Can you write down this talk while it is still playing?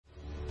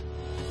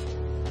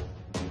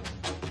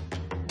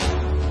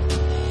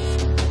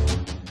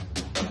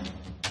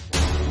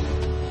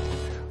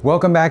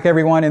Welcome back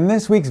everyone. In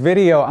this week's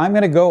video, I'm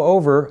going to go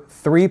over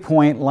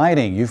three-point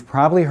lighting. You've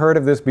probably heard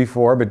of this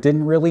before, but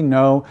didn't really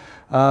know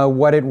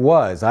what it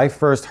was. I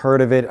first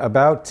heard of it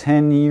about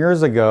 10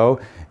 years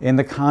ago in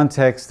the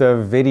context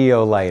of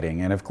video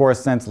lighting. And of course,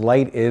 since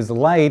light is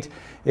light,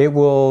 it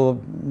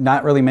will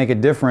not really make a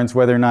difference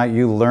whether or not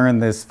you learn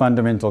this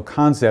fundamental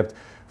concept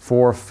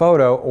for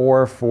photo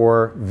or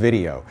for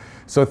video.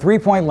 So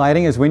three-point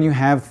lighting is when you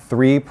have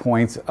 3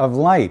 points of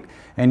light.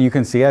 And you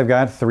can see I've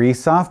got 3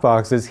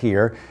 softboxes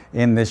here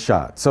in this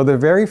shot. So the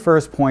very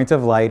first point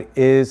of light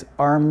is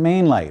our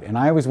main light. And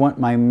I always want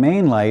my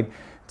main light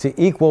to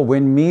equal,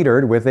 when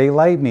metered with a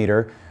light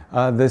meter,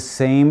 the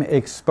same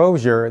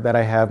exposure that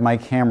I have my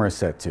camera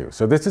set to.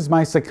 So this is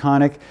my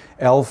Sekonic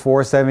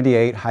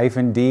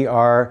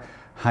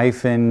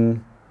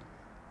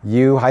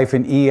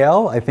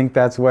L478-DR-U-EL, I think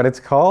that's what it's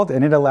called,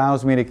 and it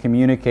allows me to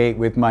communicate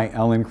with my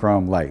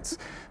Elinchrom lights.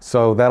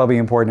 So that'll be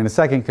important in a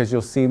second because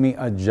you'll see me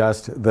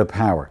adjust the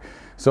power.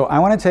 So I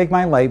want to take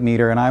my light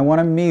meter and I want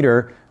to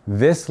meter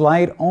this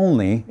light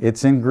only.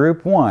 It's in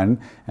group 1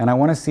 and I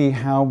want to see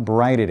how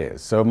bright it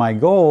is. So my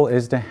goal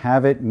is to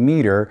have it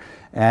meter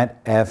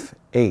at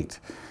f8.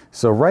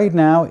 So right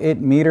now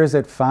it meters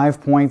at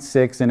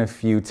 5.6 and a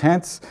few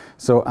tenths.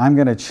 So I'm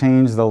going to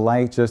change the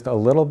light just a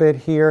little bit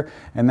here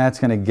and that's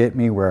going to get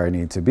me where I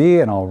need to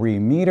be, and I'll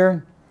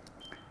re-meter.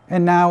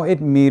 And now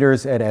it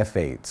meters at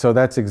f8. So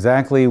that's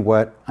exactly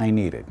what I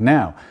needed.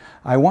 Now,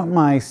 I want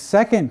my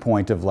second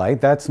point of light.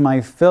 That's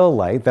my fill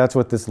light. That's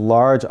what this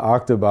large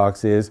Octa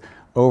box is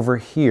over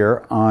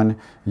here on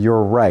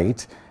your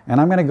right.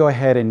 And I'm going to go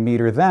ahead and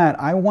meter that.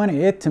 I want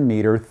it to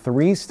meter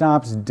 3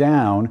 stops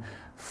down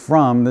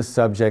from the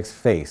subject's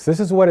face. This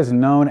is what is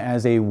known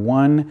as a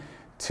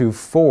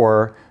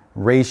 1:4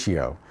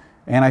 ratio.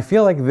 And I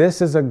feel like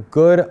this is a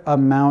good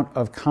amount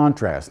of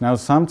contrast. Now,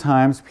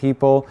 sometimes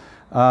people,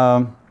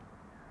 actually,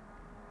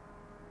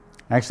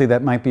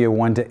 that might be a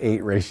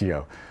 1:8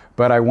 ratio.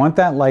 But I want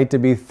that light to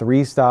be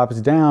 3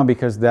 stops down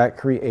because that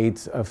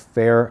creates a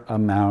fair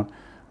amount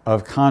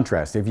of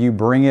contrast. If you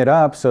bring it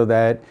up so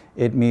that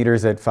it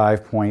meters at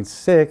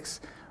 5.6,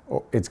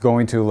 it's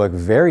going to look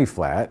very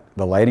flat.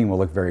 The lighting will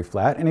look very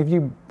flat. And if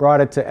you brought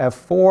it to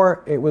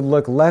f4, it would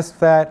look less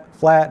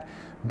flat.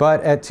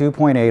 But at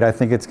 2.8, I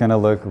think it's going to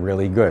look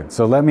really good.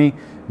 So let me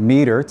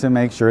meter to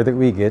make sure that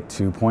we get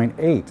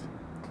 2.8.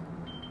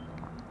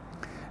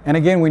 And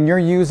again, when you're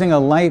using a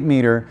light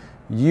meter,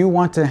 you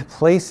want to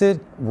place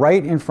it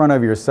right in front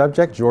of your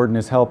subject. Jordan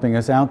is helping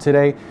us out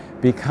today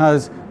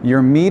because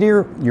your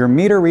meter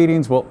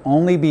readings will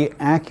only be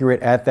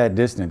accurate at that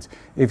distance.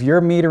 If you're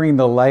metering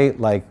the light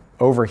like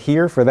over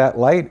here for that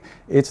light,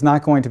 it's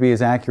not going to be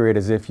as accurate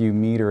as if you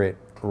meter it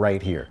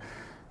right here.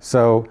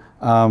 So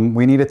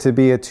we need it to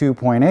be at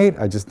 2.8.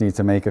 I just need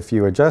to make a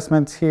few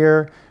adjustments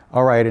here.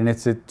 All right, and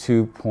it's at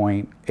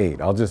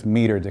 2.8. I'll just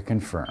meter to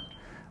confirm.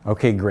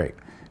 Okay, great.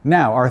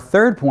 Now, our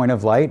third point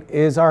of light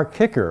is our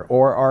kicker,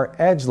 or our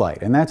edge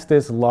light, and that's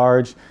this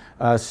large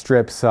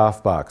strip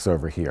softbox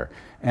over here.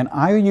 And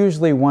I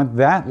usually want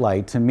that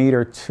light to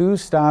meter 2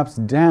 stops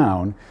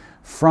down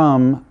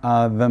from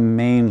the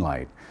main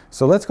light.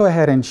 So let's go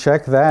ahead and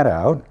check that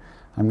out.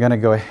 I'm going to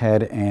go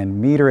ahead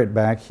and meter it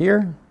back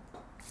here.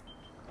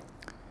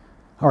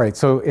 All right,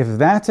 so if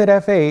that's at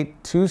f8,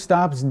 2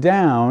 stops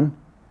down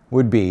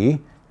would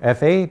be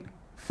f8,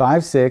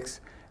 5, 6,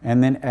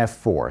 and then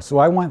f4. So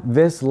I want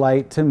this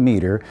light to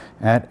meter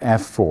at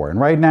f4. And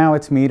right now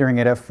it's metering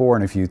at f4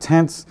 and a few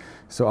tenths.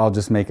 So I'll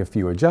just make a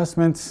few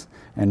adjustments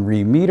and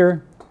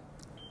re-meter.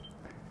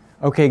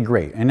 Okay,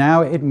 great. And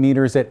now it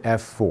meters at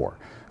f4.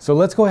 So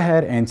let's go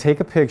ahead and take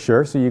a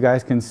picture so you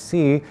guys can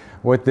see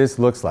what this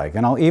looks like.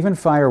 And I'll even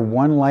fire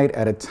one light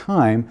at a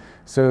time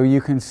so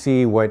you can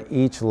see what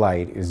each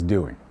light is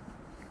doing.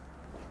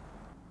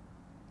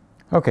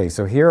 Okay,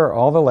 so here are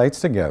all the lights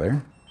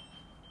together.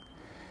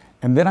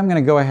 And then I'm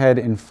going to go ahead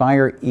and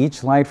fire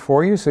each light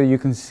for you so you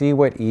can see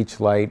what each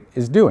light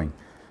is doing.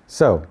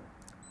 So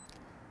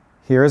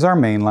here is our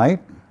main light.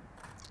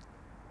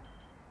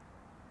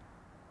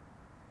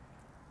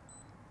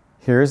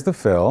 Here's the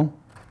fill.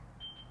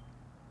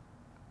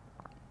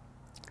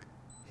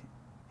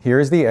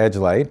 Here's the edge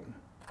light.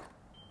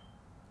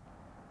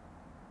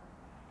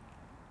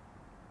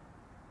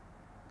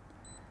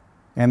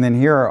 And then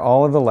here are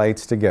all of the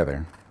lights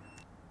together.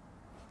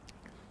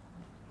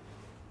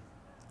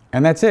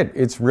 And that's it.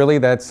 It's really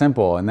that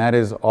simple, and that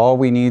is all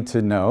we need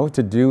to know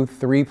to do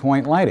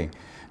three-point lighting.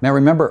 Now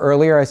remember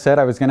earlier I said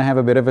I was going to have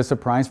a bit of a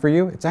surprise for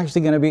you? It's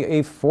actually going to be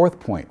a 4th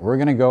point. We're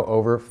going to go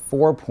over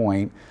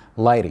 4-point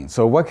lighting.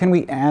 So what can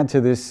we add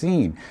to this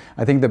scene?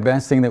 I think the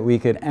best thing that we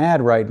could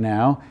add right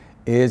now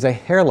is a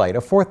hair light. A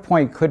 4th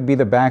point could be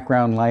the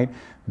background light,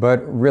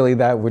 but really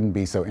that wouldn't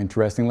be so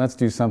interesting. Let's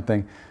do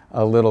something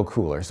a little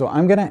cooler. So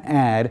I'm going to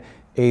add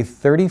a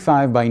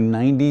 35 by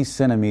 90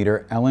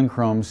 centimeter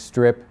Elinchrom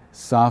strip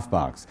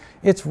softbox.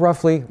 It's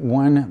roughly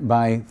 1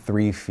 by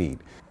 3 feet.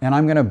 And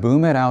I'm going to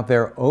boom it out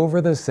there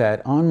over the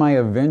set on my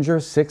Avenger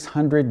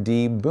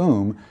 600D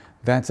boom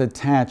that's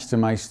attached to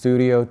my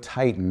Studio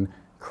Titan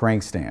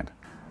crank stand.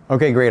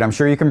 Okay, great. I'm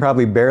sure you can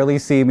probably barely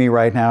see me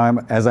right now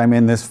as I'm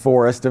in this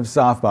forest of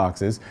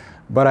softboxes,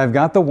 but I've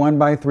got the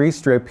 1x3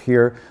 strip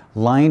here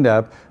lined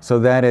up so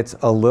that it's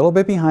a little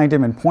bit behind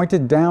him and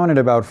pointed down at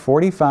about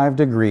 45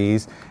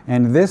 degrees,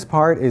 and this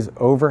part is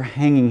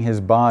overhanging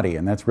his body,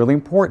 and that's really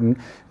important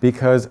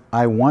because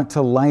I want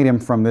to light him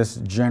from this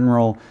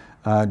general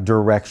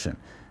direction.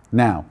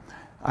 Now,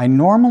 I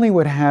normally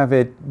would have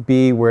it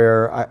be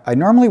where, I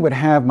normally would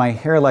have my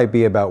hair light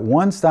be about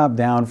one stop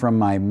down from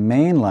my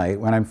main light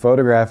when I'm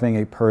photographing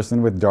a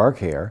person with dark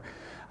hair.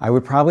 I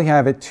would probably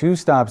have it 2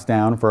 stops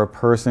down for a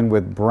person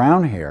with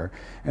brown hair,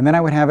 and then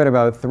I would have it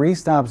about 3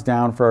 stops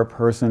down for a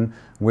person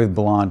with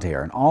blonde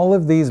hair. And all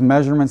of these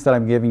measurements that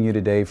I'm giving you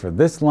today for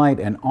this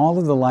light and all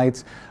of the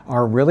lights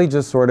are really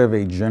just sort of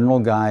a general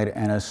guide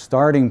and a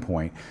starting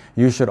point.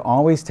 You should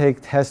always take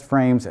test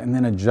frames and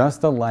then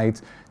adjust the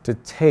lights to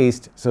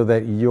taste so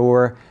that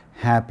you're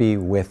happy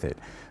with it.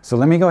 So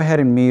let me go ahead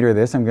and meter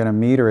this. I'm going to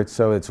meter it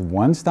so it's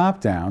 1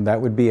 stop down.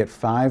 That would be at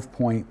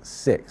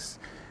 5.6.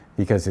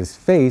 because his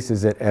face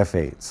is at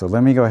f8. So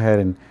let me go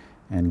ahead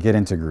and get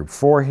into group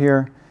 4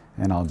 here,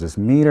 and I'll just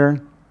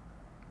meter.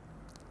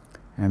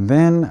 And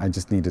then I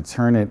just need to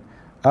turn it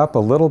up a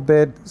little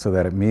bit so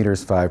that it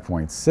meters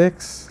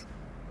 5.6.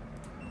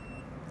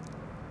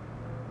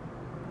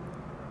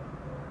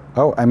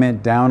 Oh, I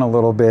meant down a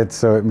little bit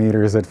so it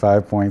meters at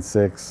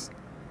 5.6.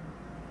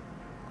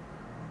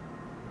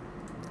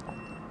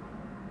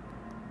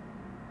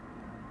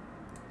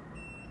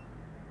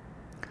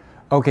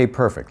 Okay,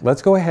 perfect.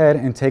 Let's go ahead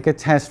and take a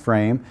test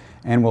frame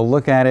and we'll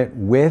look at it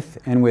with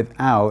and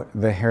without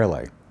the hair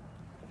light.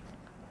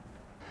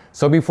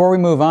 So before we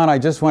move on, I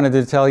just wanted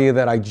to tell you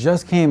that I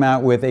just came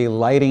out with a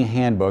lighting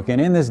handbook,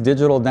 and in this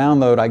digital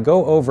download I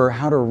go over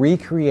how to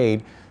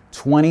recreate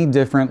 20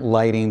 different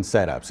lighting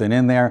setups. And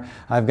in there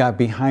I've got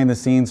behind the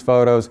scenes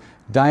photos,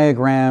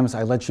 diagrams,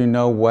 I let you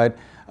know what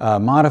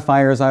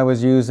modifiers I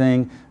was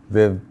using,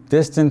 the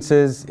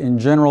distances in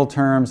general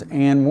terms,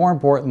 and more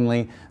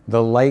importantly,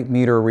 the light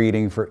meter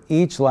reading for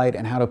each light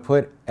and how to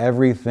put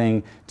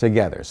everything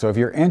together. So if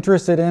you're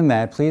interested in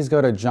that, please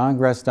go to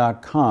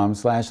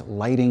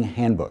johngress.com/lighting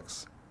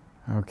handbooks.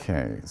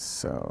 Okay,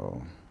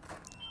 so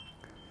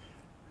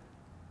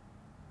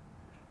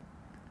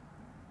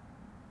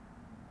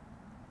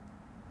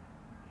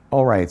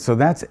all right, so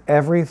that's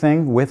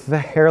everything with the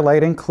hair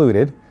light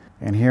included,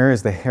 and here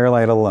is the hair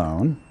light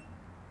alone.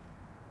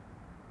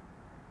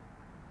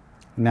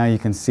 Now you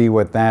can see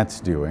what that's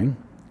doing.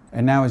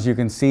 And now, as you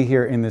can see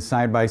here in the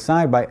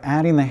side-by-side, by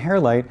adding the hair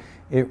light,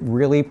 it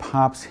really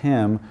pops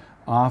him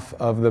off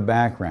of the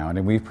background.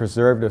 And we've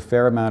preserved a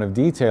fair amount of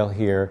detail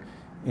here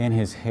in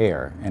his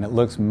hair. And it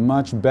looks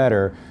much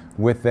better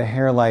with the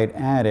hair light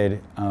added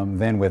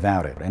than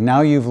without it. And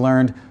now you've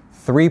learned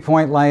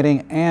 3-point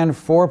lighting and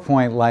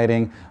 4-point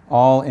lighting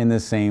all in the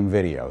same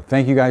video.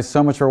 Thank you guys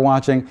so much for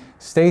watching.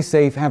 Stay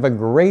safe, have a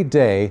great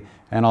day,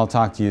 and I'll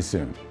talk to you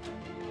soon.